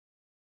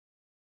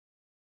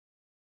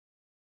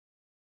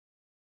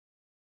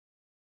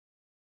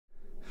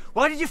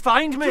Why did you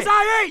find me? Because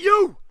I hate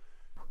you!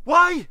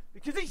 Why?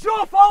 Because it's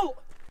your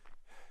fault!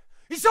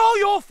 It's all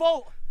your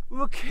fault! We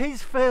were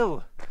kids,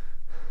 Phil.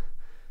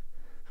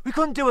 We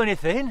couldn't do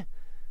anything. It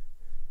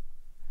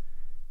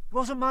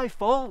wasn't my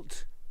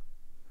fault.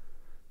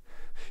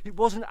 It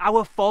wasn't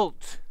our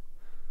fault.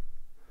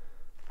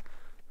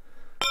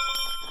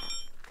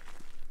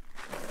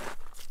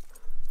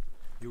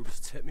 You'll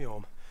just take me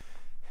home.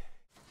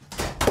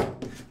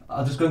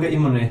 I'll just go and get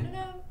your money.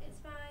 No, it's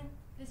fine.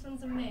 This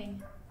one's on me.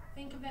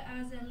 Think of it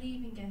as a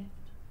leaving gift.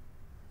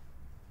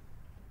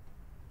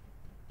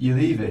 You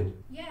leaving?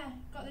 Yeah,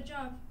 got the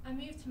job. I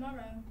move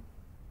tomorrow.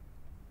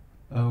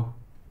 Oh.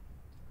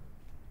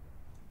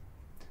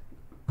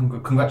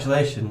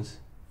 Congratulations.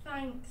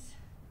 Thanks.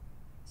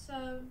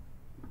 So,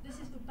 this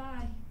is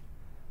goodbye.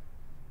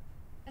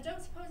 I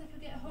don't suppose I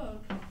could get a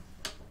hug.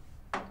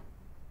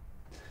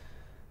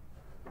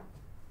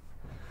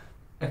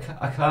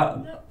 I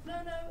can't. No,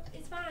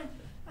 it's fine.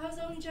 I was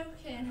only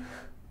joking.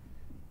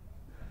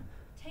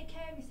 Take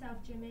care of yourself,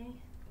 Jimmy.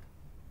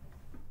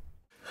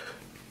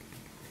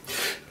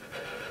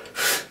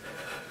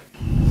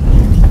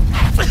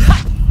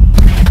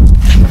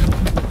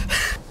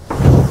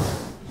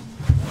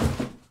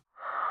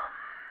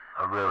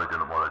 I really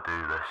didn't want to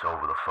do this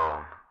over the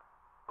phone.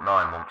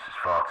 9 months is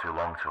far too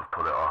long to have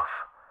put it off.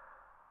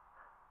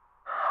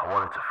 I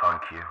wanted to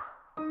thank you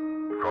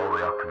for all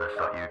the happiness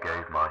that you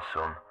gave my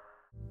son.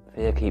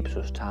 Fear keeps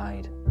us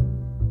tied.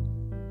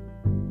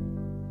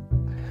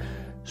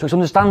 So it's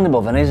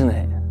understandable then, isn't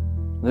it?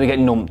 That we get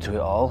numb to it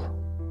all.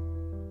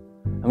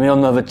 And we all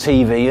know the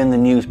TV and the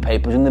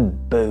newspapers and the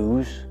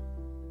booze.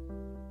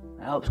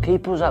 It helps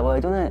keep us that way,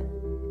 doesn't it?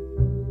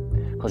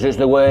 Because it's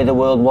the way the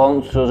world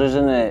wants us,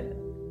 isn't it?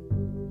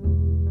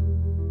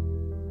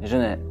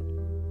 Isn't it?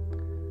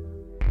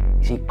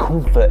 You see,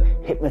 comfort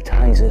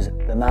hypnotises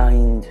the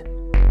mind.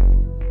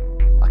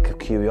 Like a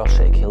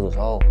curiosity killed us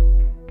all.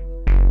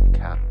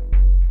 Cat.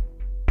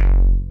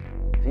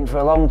 I think for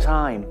a long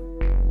time,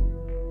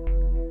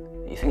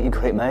 you think you've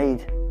got it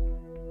made.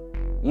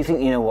 You think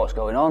you know what's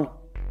going on.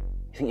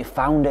 You think you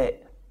found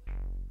it.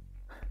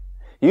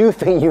 You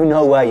think you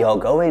know where you're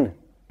going.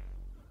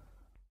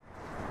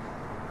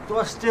 Do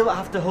I still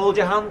have to hold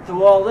your hand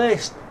through all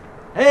this?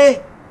 Hey? Do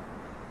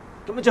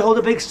you want me to hold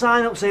a big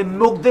sign up saying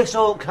mug this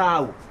old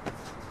cow?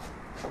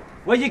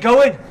 Where you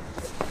going?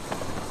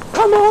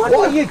 Come on!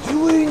 What are you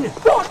doing?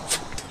 What?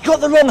 You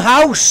got the wrong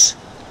house.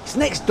 It's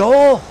next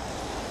door.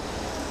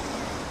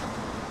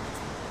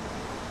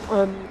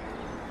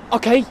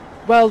 Okay,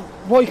 well,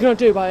 what are you going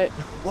to do about it?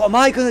 What am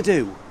I going to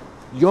do?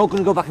 You're going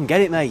to go back and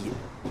get it, mate.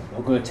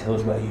 You're going to tell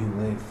us where you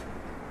live.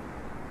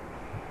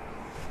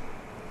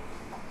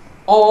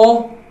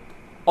 Or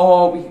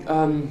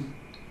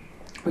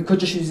we could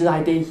just use his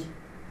ID.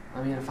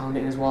 I mean, I found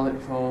it in his wallet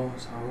before,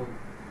 so...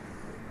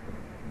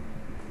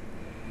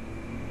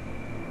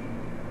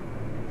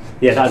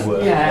 Yeah, that'd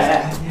work.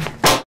 Yeah.